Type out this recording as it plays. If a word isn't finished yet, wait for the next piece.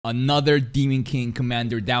Another Demon King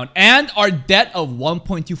commander down, and our debt of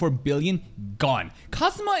 1.24 billion gone.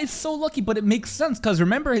 Kazuma is so lucky, but it makes sense because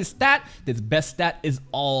remember his stat, his best stat is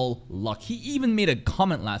all luck. He even made a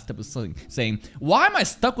comment last episode saying, why am I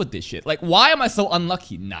stuck with this shit? Like, why am I so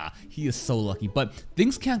unlucky? Nah, he is so lucky, but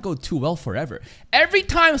things can't go too well forever. Every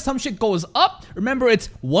time some shit goes up, remember it's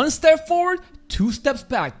one step forward, 2 steps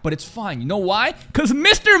back, but it's fine. You know why? Because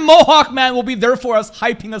Mr. Mohawk Man will be there for us,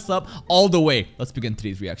 hyping us up all the way. Let's begin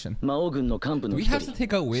today's reaction. Do we have to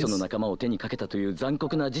take out Wiz? I don't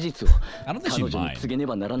think she mind.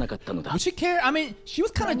 Would she care? I mean, she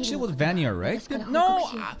was kind of chill with Vanya, right? No,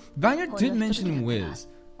 Vanya did mention Wiz.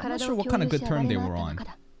 I'm not sure what kind of good term they were on.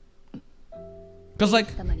 Because, like,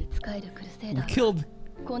 we killed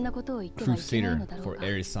Crusader for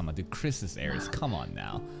Ares-sama. Dude, Chris is Ares. Come on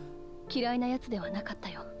now. I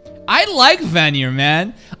like Vanier,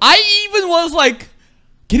 man. I even was like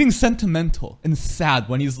getting sentimental and sad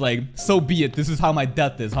when he's like, so be it, this is how my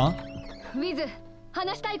death is, huh? He's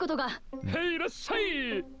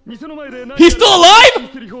still alive?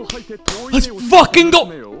 Let's fucking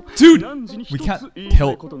go! Dude, we can't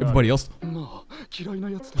tell everybody else.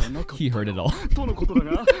 He heard it all.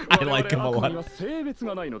 I like him a lot.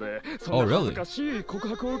 Oh, really?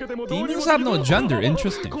 Demons have no gender.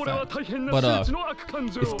 Interesting fact. But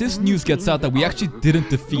if this news gets out that we actually didn't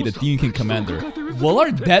defeat a Demon King commander, will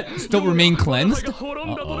our debt still remain cleansed?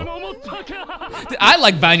 I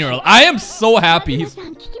like Vanier. I am so happy. You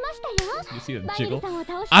see the jiggle?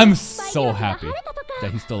 I'm so happy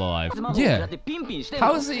that he's still alive. Yeah.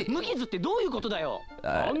 How is he? I don't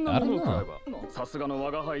know.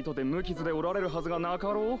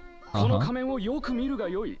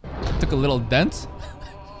 Took a little dent.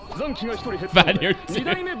 Vanier too.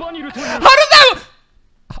 How does that?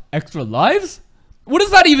 Extra lives? What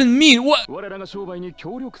does that even mean? What?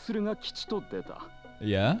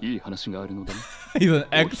 Yeah? He's an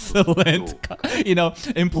excellent, you know,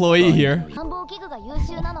 employee here. Look at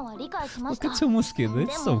Tomosuke,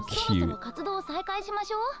 it's so cute.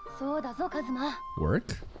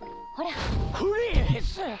 Work?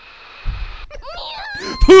 Please!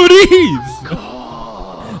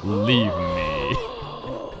 Leave me.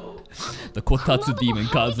 The Kotatsu demon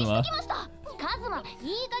Kazuma.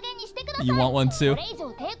 You want one too?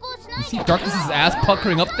 You see Darkness's ass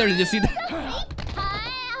puckering up there? Did you see that?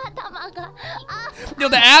 Yo,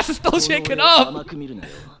 the ass is still shaking up!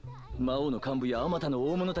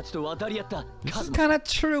 This is kinda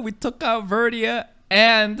true. We took out Verdia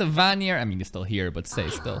and Vanier. I mean, he's still here, but stay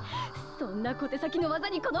still.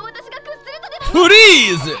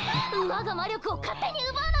 Please!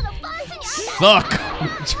 Suck!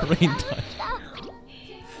 Drain touch.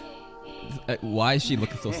 Why is she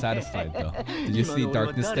looking so satisfied though? Did you see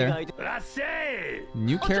Darkness there?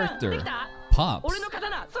 New character. Pops.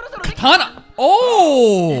 Katana!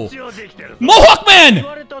 Oh! Mohawk Man!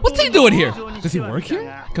 What's he doing here? Does he work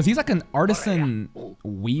here? Because he's like an artisan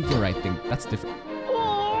weaver, I think. That's different.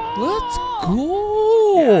 Let's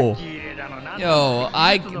go! Yo,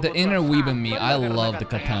 the inner weeb in me, I love the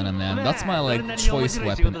katana, man. That's my like choice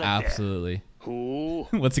weapon, absolutely.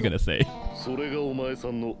 What's he gonna say?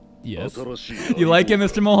 Yes. You like it,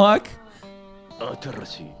 Mr. Mohawk?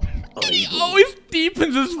 He always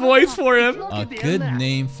deepens his voice for him. A good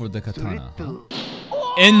name for the katana.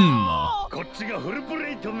 Enma.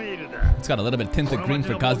 It's got a little bit tinted green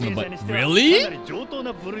for Kazuma, but really?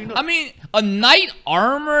 I mean, a knight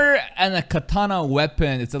armor and a katana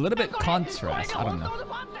weapon, it's a little bit contrast. I don't know.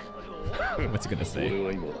 What's he gonna say?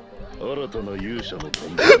 Birth of a new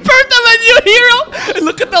hero!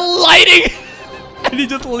 Look at the lighting! And he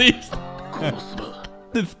just leaves.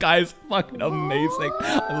 This guy's fucking amazing.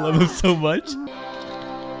 I love him so much.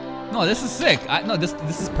 No, this is sick. No, this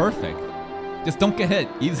is perfect. Just don't get hit.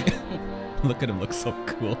 Easy. Look at him, looks so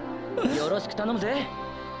cool.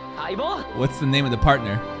 What's the name of the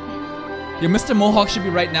partner? Yo, Mr. Mohawk should be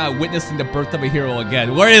right now witnessing the birth of a hero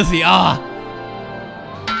again. Where is he? Ah!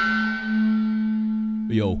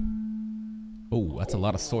 Yo. Oh, that's a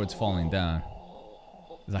lot of swords falling down.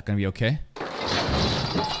 Is that gonna be okay?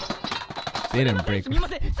 They didn't break. We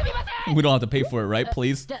don't have to pay for it, right?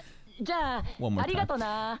 Please. One more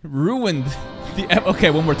time. Ruined the.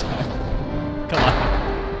 Okay, one more time. Come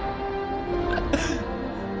on.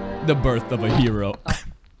 The birth of a hero.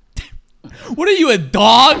 What are you, a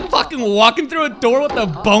dog? Fucking walking through a door with a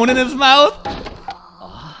bone in his mouth?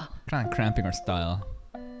 Kind of cramping our style.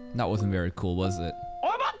 That wasn't very cool, was it?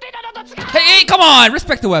 Hey, come on!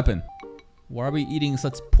 Respect the weapon. Why are we eating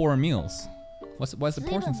such poor meals? Why is the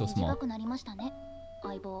portion so small?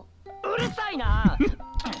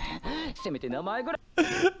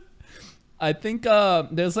 I think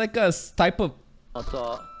there's like a type of...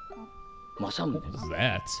 What is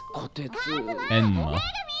that? Enma.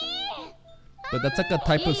 But that's like a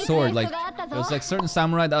type of sword. Like there's like certain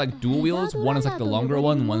samurai that like dual wields. One is like the longer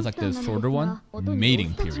one, one is like the shorter one.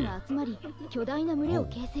 Mating period. Oh,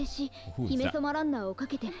 who is that?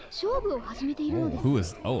 Oh, who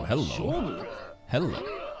is? Oh, hello. Hello.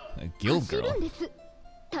 A guild girl.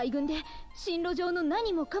 Every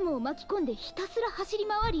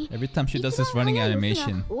time she does this running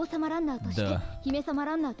animation, the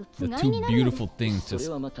two beautiful things just...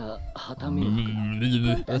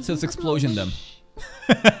 Let's just explosion them.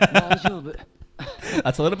 That's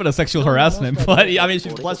a little bit of sexual harassment, but I mean,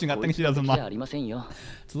 she's blushing. I think she doesn't mind.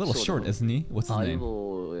 It's a little short, isn't he? What's his name?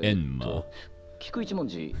 Enma.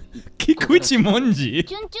 Kikuichimonji.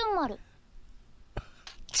 Chunchunmaru.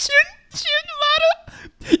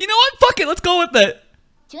 You know what? Fuck it. Let's go with it.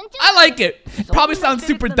 I like it. Probably sounds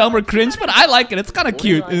super dumb or cringe, but I like it. It's kind of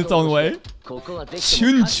cute in its own way.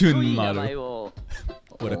 Chunchunmaru.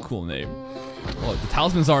 What a cool name. Oh, the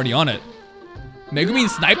talisman's already on it. Megumin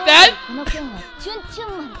sniped that?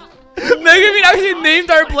 Megumin actually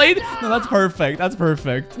named our blade? No, that's perfect. That's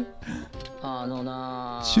perfect.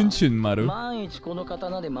 Chunchunmaru.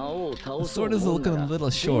 The sword is looking a little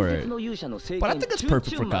short, but I think it's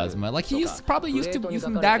perfect for Kazuma. Like he's probably used to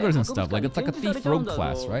using daggers and stuff. Like it's like a thief rogue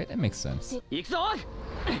class, right? It makes sense. Here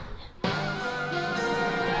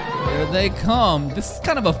they come. This is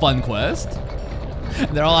kind of a fun quest.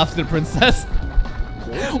 They're all after the princess.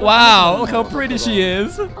 Wow, look how pretty she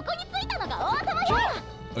is. Are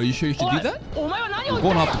you sure you should do that? We're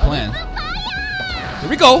going off the plan. Here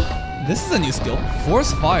we go. This is a new skill.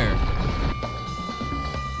 Force fire.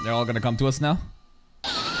 They're all gonna come to us now.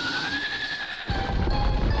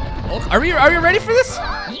 Oh, are we ready for this?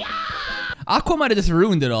 Aqua might have just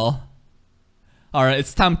ruined it all. Alright,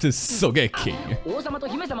 it's time to Sogeki.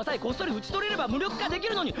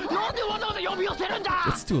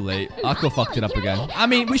 It's too late. Aqua fucked it up again. I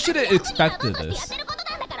mean, we should have expected this.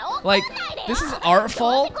 Like, this is our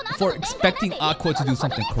fault for expecting Aqua to do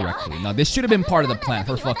something correctly. Now, this should have been part of the plan.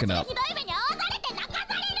 Her fucking up.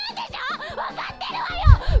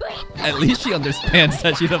 At least she understands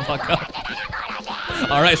that she's a fuck up.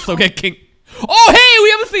 Alright, Sogeki. Oh, hey,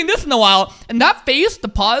 we haven't seen this in a while. And that face, the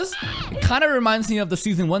pause, it kind of reminds me of the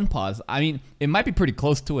season 1 pause. I mean, it might be pretty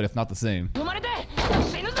close to it, if not the same.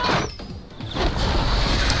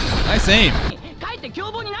 Nice aim.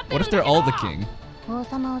 What if they're all the king?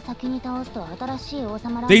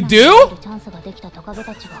 They do?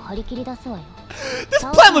 This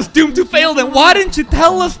plan was doomed to fail then. Why didn't you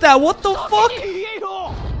tell us that? What the fuck?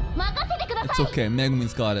 It's okay,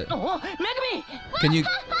 Megumin's got it. Can you...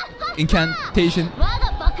 Incantation.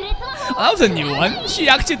 Oh, that was a new one. She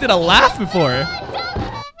actually did a laugh before.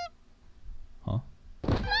 Huh?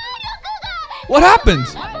 What happened?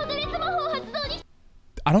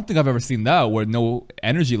 I don't think I've ever seen that where no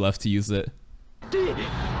energy left to use it.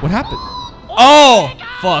 What happened? Oh,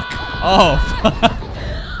 fuck. Oh, fuck.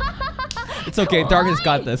 It's okay. Darkness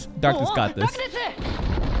got this. Darkness got this.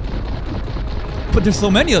 But there's so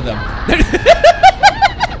many of them.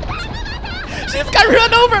 She just got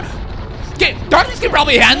run over. Okay, Darkness can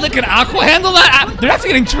probably handle it. Can Aqua handle that? They're actually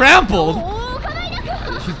getting trampled.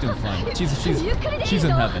 She's doing fine. She's in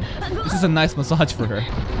heaven. This is a nice massage for her.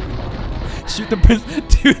 Shoot the prince.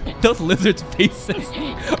 Dude, those lizards' faces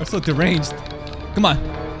are so deranged. Come on.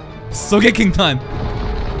 Sogeki time.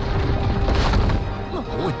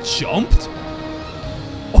 Oh, it jumped?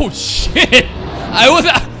 Oh, shit. I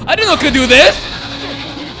didn't know it could do this.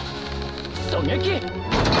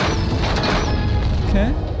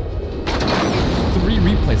 Okay. 3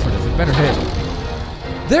 replays for this. It better hit.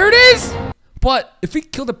 There it is! But if we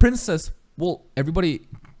kill the princess, will everybody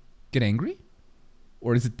get angry?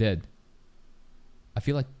 Or is it dead? I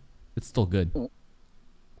feel like it's still good.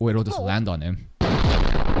 Or it'll just land on him.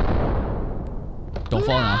 Don't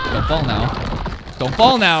fall now. Don't fall now. Don't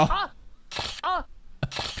fall now!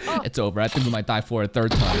 It's over. I think we might die for a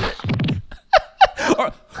 3rd time.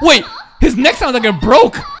 Or, wait! His neck sounds like it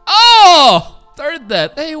broke! Oh! 3rd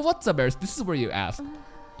death. Hey, what's up, Bears? This is where you ask.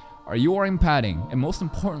 Are you wearing padding? And most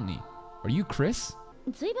importantly, are you Chris?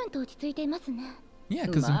 Yeah,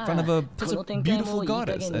 because in front of such a beautiful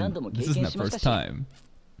goddess, and this isn't the first time.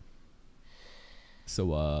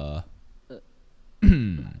 So,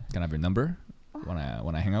 can I have your number?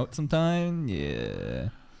 Wanna hang out sometime? Yeah.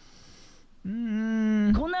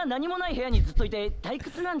 You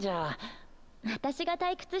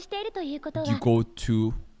go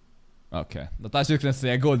to... Okay. I thought she was gonna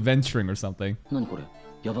say I go adventuring or something.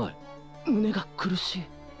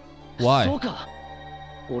 Why?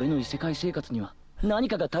 俺の異世界生活には何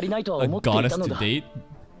かが足りないとは A 思っていた goddess の to だ。 date?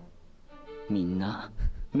 みんな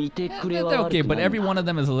見てくれ They're は okay, 悪く but ないん every だ。 one of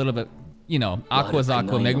them is a little bit, you know, Aqua is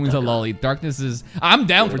Aqua, Megumin's a lolly, Darkness is... I'm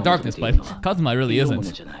down for Darkness, but Kazuma really 色物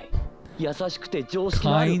isn't. じゃない。優しくて常識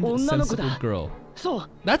のある Kind, 女の子 sensible だ。 girl. そう。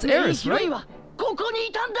 That's メイン Eris, ヒロイ right? ンはここに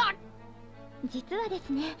いたんだ。 実はです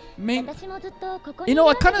ね、 Main... 私もずっとここ You に know, い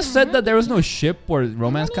I るわ kind け of じゃ said ない that there was no ship or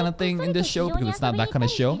romance kind of thing in this show because it's not that kind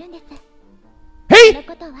of show. この Hey!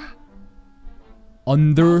 ことは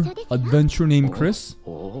Under adventure named Chris?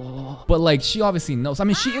 おお。 But like, she obviously knows. I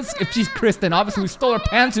mean, she is, if she's Chris, then obviously we stole her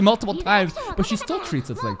pants multiple times, but she still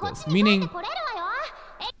treats us like this. Meaning, これるわ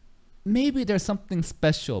よ。 maybe there's something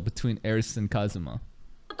special between Eris and Kazuma.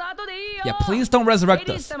 後でいいよ。 Yeah, please don't resurrect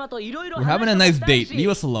エリス us. 様といろいろ We're having a nice 話したい date. し Leave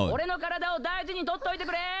us alone. 俺の体を大事に取っといて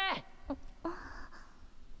くれ。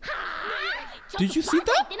 Did you see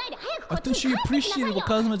that? I think she appreciated what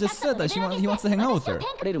Kazuma just said, that he wants to hang out with her.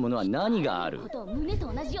 取れるものは何がある？ 胸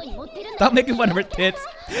と同じように持ってるんだ。 Stop making fun of her tits.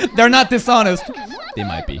 They're not dishonest. They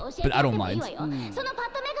might be, but I don't mind. そのパ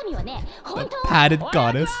ッド女神はね、 The 本当 padded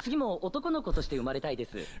goddess. 次も男の子として生まれたいで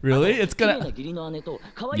す。 Really? It's 綺麗 gonna... な義理の姉と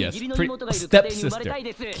可愛い Yes, 義理の pretty 妹がいる家庭に生まれ stepsister. たい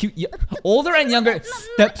です。 Cute, yeah. Older and younger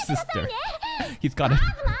stepsister. He's got it.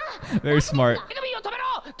 Very smart. エルビーを止めろ！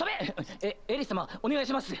止め！エリス様お願い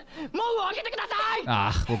します。門を開けてください。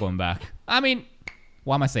 Ah, we're going back. I mean,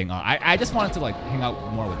 why am I saying? I just wanted to like hang out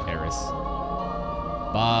more with Eris.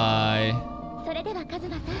 Bye. それではカズ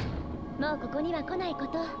マさん、もうここには来ないこ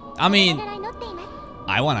と。 I mean, お願い乗っています。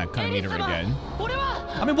 I want to kind of meet her again. 俺は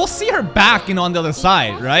I mean, we'll see her back, you know, on the other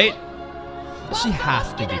side, right? She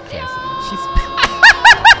has to be Chris. She's.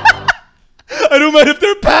 I don't mind if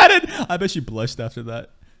they're padded. I bet she blushed after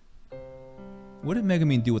that. What did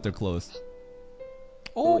Megumin do with her clothes?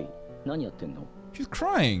 おい Oh, 何やってんの？ she's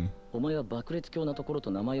crying. お前は爆裂教なところと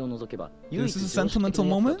名前を除けば This 唯 is 一 a 常識的 sentimental なやつ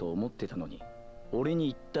moment? だと思ってたのに。俺に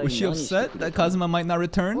一体 Was 何 she して upset くれ that た？ Kazuma might not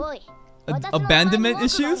return? おい、 Abandonment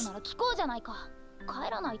issues? 聞こうじゃないか。帰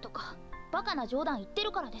らないとか、バカな冗談言って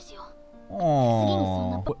るからですよ。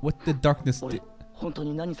 Aww. What did Darkness do? 俺本当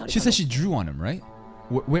に何され She たの？ said she drew on him, right?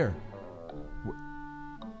 Where?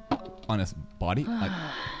 On his body? Like,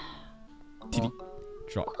 did he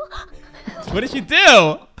draw? What did she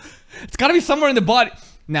do? It's gotta be somewhere in the body.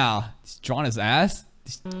 Now, she's drawn his ass?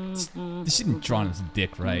 She didn't draw on his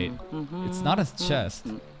dick, right? It's not his chest.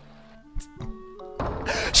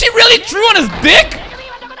 She really drew on his dick?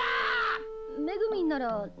 めぐみんな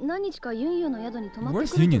ら何日かユンユンの宿に泊まって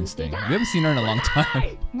Where's くると言 Union ってい staying? た。 We haven't seen her in a long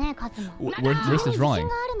time. ねえカズマ。 Where's the drawing? 自信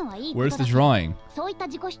があるのはいいこと Where's だ the けど drawing? そういった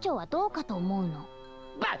自己主張はどうかと思うの。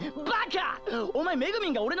バカ！お前メグ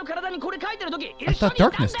ミンが俺の体にこれ書いてる時 I thought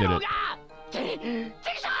Darkness did it.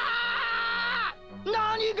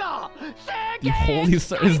 何が The holy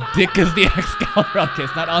his dick is the Excalibur. Okay,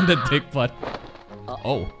 it's not on the dick, but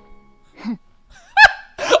oh.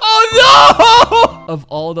 Oh no! Of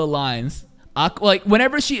all the lines, like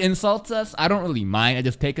whenever she insults us, I don't really mind. I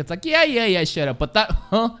just take it. It's like yeah, shut up. But that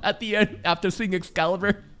at the end after seeing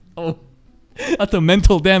Excalibur, oh, that's a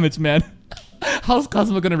mental damage, man. How's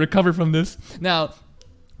Kazuma gonna recover from this? Now,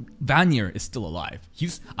 Vanir is still alive.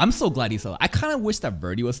 I'm so glad he's alive. I kind of wish that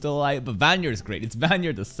Verdi was still alive, but Vanir is great. It's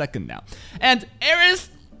Vanir the second now. And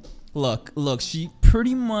Eris, look, she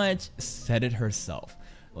pretty much said it herself.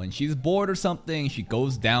 When she's bored or something, she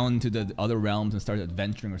goes down to the other realms and starts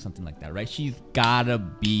adventuring or something like that, right? She's gotta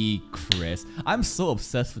be Chris. I'm so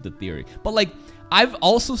obsessed with the theory. But like, I've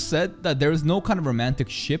also said that there is no kind of romantic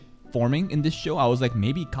ship forming in this show. I was like,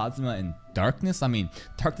 maybe Kazuma and Darkness. I mean,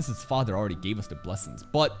 Darkness's father already gave us the blessings,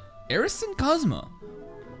 but Eris and Kazuma,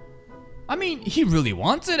 I mean, he really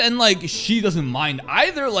wants it, and like, she doesn't mind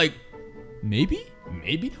either. Like, maybe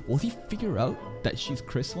will he figure out that she's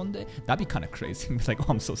Chris one day? That'd be kind of crazy. It's like, oh,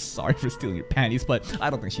 I'm so sorry for stealing your panties, but I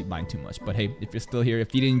don't think she'd mind too much. But hey, if you're still here,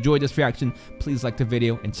 if you enjoyed this reaction, please like the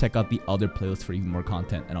video and check out the other playlists for even more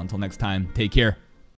content. And until next time, take care.